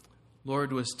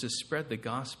 Lord, was to spread the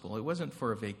gospel. It wasn't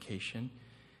for a vacation.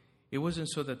 It wasn't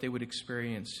so that they would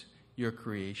experience your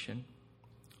creation,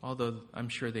 although I'm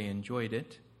sure they enjoyed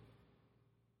it.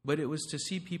 But it was to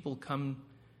see people come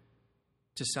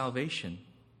to salvation.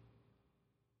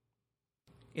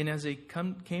 And as they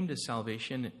came to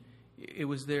salvation, it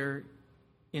was their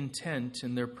intent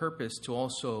and their purpose to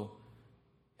also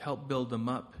help build them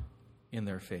up in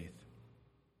their faith.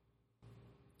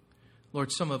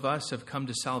 Lord, some of us have come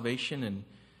to salvation and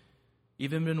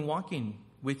even been walking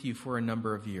with you for a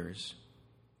number of years,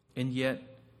 and yet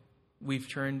we've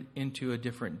turned into a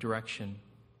different direction.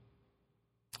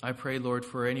 I pray, Lord,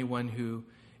 for anyone who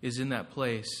is in that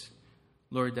place,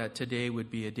 Lord, that today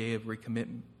would be a day of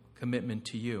commitment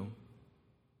to you.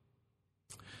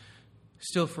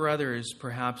 Still, for others,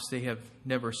 perhaps they have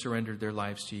never surrendered their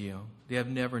lives to you. They have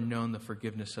never known the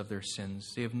forgiveness of their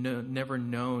sins. They have never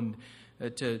known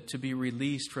to be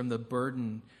released from the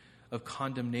burden of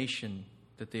condemnation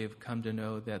that they have come to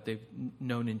know, that they've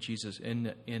known in Jesus,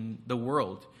 in the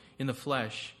world, in the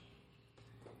flesh.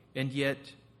 And yet,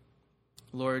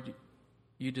 Lord,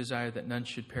 you desire that none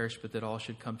should perish, but that all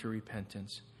should come to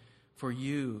repentance. For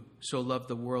you so loved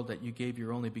the world that you gave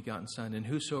your only begotten Son, and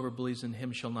whosoever believes in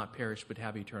him shall not perish but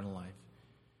have eternal life.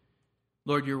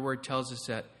 Lord, your word tells us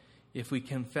that if we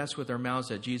confess with our mouths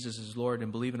that Jesus is Lord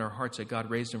and believe in our hearts that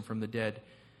God raised him from the dead,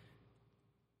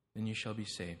 then you shall be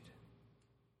saved.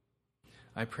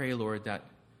 I pray, Lord, that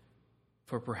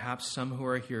for perhaps some who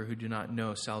are here who do not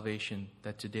know salvation,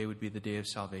 that today would be the day of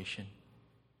salvation,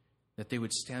 that they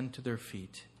would stand to their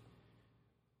feet,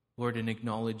 Lord, and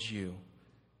acknowledge you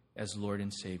as Lord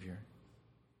and Savior.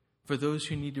 For those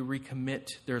who need to recommit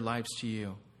their lives to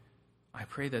you, I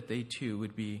pray that they too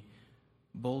would be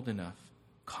bold enough,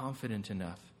 confident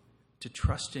enough to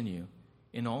trust in you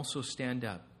and also stand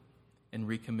up and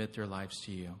recommit their lives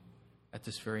to you at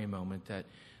this very moment. That,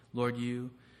 Lord,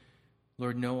 you,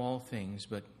 Lord, know all things,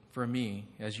 but for me,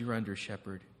 as your under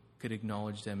shepherd, could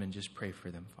acknowledge them and just pray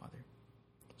for them, Father.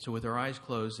 So with our eyes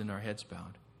closed and our heads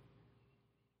bowed,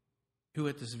 who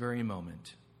at this very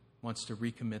moment wants to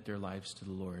recommit their lives to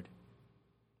the Lord?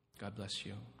 God bless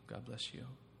you. God bless you.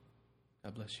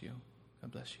 God bless you.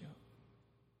 God bless you.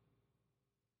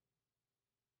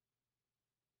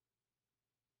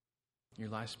 Your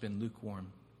life's been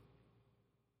lukewarm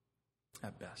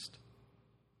at best.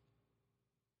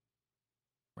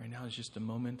 Right now is just a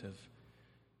moment of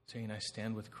saying, I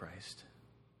stand with Christ.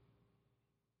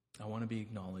 I want to be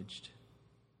acknowledged.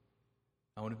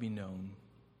 I want to be known.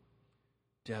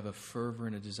 To have a fervor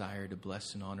and a desire to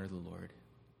bless and honor the Lord.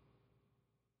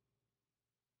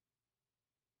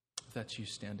 If that's you,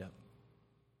 stand up.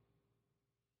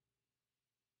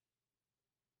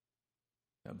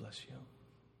 God bless you.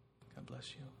 God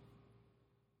bless you.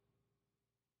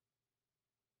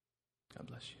 God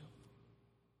bless you.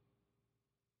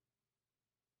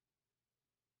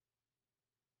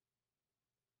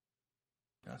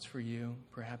 That's for you.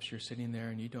 Perhaps you're sitting there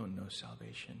and you don't know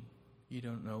salvation. You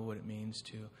don't know what it means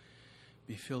to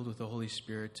be filled with the Holy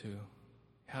Spirit, to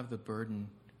have the burden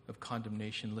of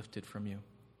condemnation lifted from you.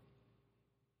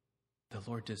 The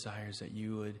Lord desires that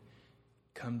you would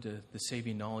come to the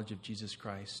saving knowledge of Jesus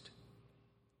Christ,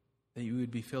 that you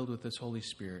would be filled with this Holy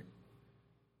Spirit,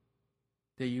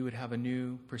 that you would have a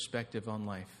new perspective on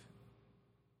life,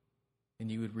 and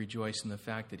you would rejoice in the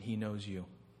fact that he knows you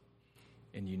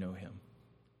and you know him.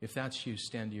 If that's you,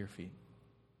 stand to your feet.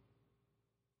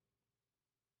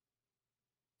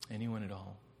 Anyone at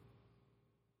all.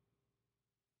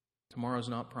 Tomorrow's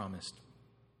not promised.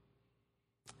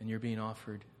 And you're being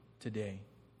offered today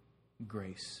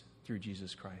grace through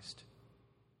Jesus Christ.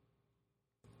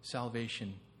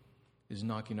 Salvation is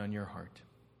knocking on your heart.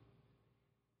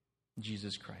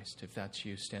 Jesus Christ. If that's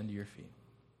you, stand to your feet.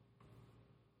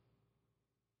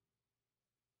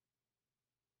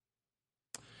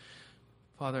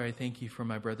 Father, I thank you for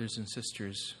my brothers and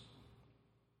sisters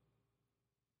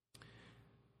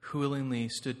who willingly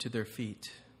stood to their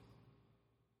feet.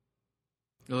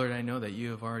 Lord, I know that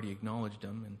you have already acknowledged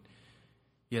them, and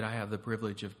yet I have the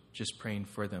privilege of just praying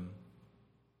for them.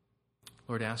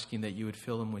 Lord, asking that you would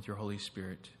fill them with your Holy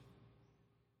Spirit.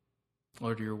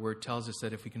 Lord, your word tells us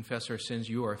that if we confess our sins,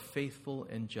 you are faithful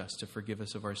and just to forgive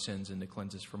us of our sins and to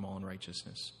cleanse us from all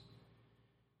unrighteousness.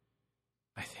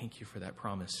 I thank you for that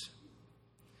promise.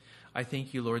 I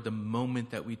thank you, Lord, the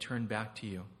moment that we turn back to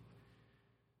you.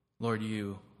 Lord,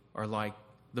 you are like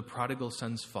the prodigal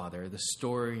son's father. The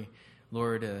story,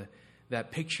 Lord,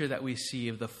 that picture that we see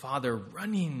of the father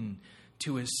running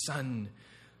to his son.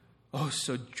 Oh,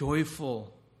 so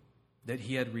joyful that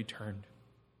he had returned.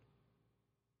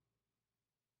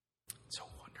 It's a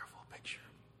wonderful picture.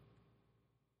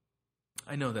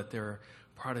 I know that there are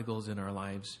prodigals in our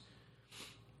lives,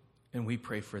 and we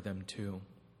pray for them too.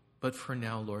 But for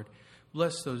now, Lord,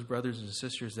 bless those brothers and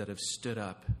sisters that have stood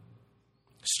up.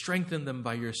 Strengthen them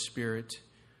by your Spirit.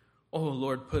 Oh,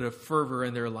 Lord, put a fervor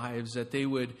in their lives that they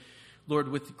would, Lord,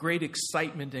 with great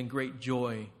excitement and great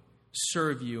joy,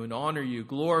 serve you and honor you,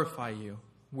 glorify you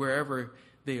wherever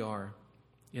they are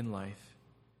in life.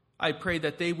 I pray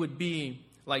that they would be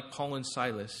like Paul and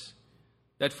Silas,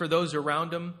 that for those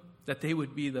around them, that they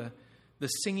would be the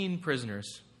singing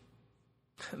prisoners.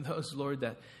 Those, Lord,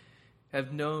 that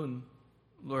have known,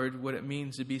 Lord, what it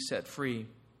means to be set free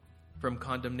from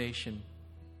condemnation.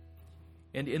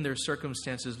 And in their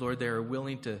circumstances, Lord, they are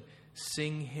willing to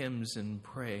sing hymns and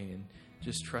pray and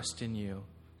just trust in you.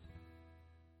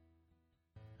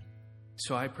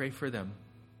 So I pray for them.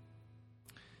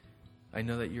 I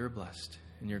know that you're blessed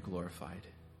and you're glorified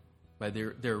by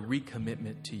their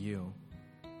recommitment to you.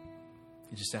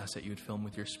 I just ask that you would fill them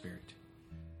with your Spirit.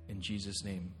 In Jesus'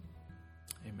 name,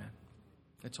 amen.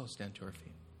 Let's all stand to our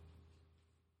feet.